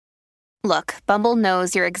Look, Bumble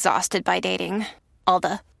knows you're exhausted by dating. All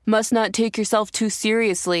the must not take yourself too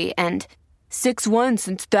seriously and 6'1"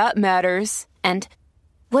 since that matters. And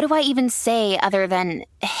what do I even say other than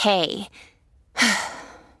hey?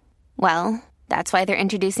 Well, that's why they're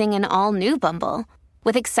introducing an all-new Bumble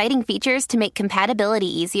with exciting features to make compatibility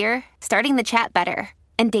easier, starting the chat better,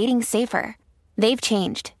 and dating safer. They've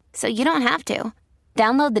changed, so you don't have to.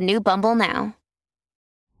 Download the new Bumble now.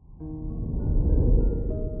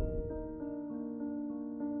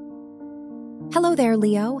 Hello there,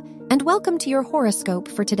 Leo, and welcome to your horoscope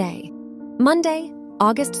for today, Monday,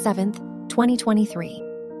 August 7th, 2023.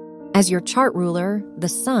 As your chart ruler, the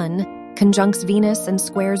Sun, conjuncts Venus and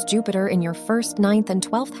squares Jupiter in your 1st, 9th, and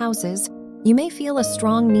 12th houses, you may feel a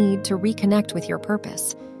strong need to reconnect with your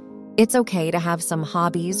purpose. It's okay to have some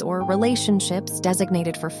hobbies or relationships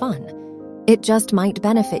designated for fun. It just might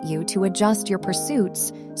benefit you to adjust your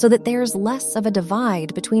pursuits so that there's less of a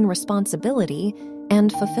divide between responsibility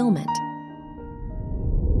and fulfillment.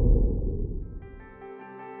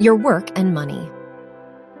 Your work and money.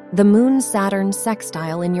 The Moon-Saturn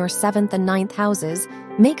sextile in your 7th and 9th houses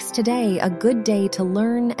makes today a good day to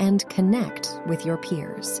learn and connect with your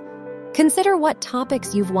peers. Consider what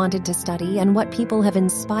topics you've wanted to study and what people have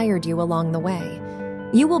inspired you along the way.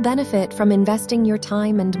 You will benefit from investing your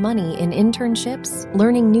time and money in internships,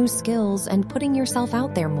 learning new skills, and putting yourself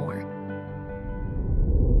out there more.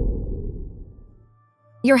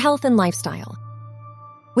 Your health and lifestyle.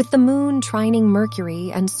 With the Moon trining Mercury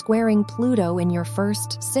and squaring Pluto in your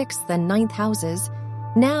 1st, 6th, and 9th houses,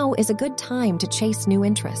 now is a good time to chase new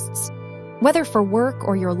interests. Whether for work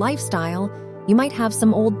or your lifestyle, you might have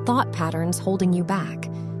some old thought patterns holding you back,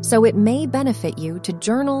 so it may benefit you to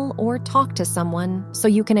journal or talk to someone so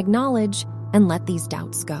you can acknowledge and let these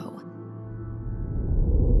doubts go.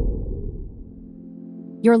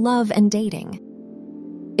 Your love and dating.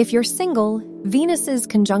 If you're single, Venus's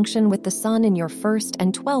conjunction with the Sun in your 1st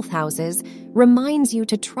and 12th houses reminds you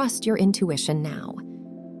to trust your intuition now.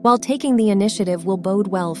 While taking the initiative will bode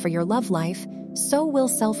well for your love life, so will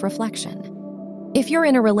self-reflection. If you're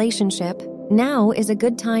in a relationship, now is a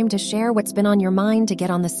good time to share what's been on your mind to get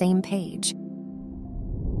on the same page.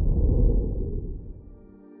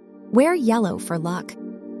 Wear yellow for luck.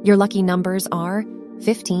 Your lucky numbers are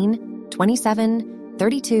 15, 27,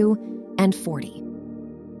 32, and 40.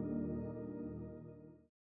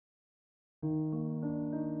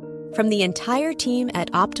 From the entire team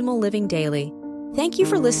at Optimal Living Daily, thank you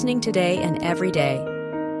for listening today and every day.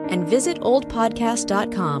 And visit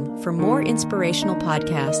oldpodcast.com for more inspirational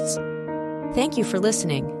podcasts. Thank you for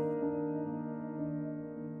listening.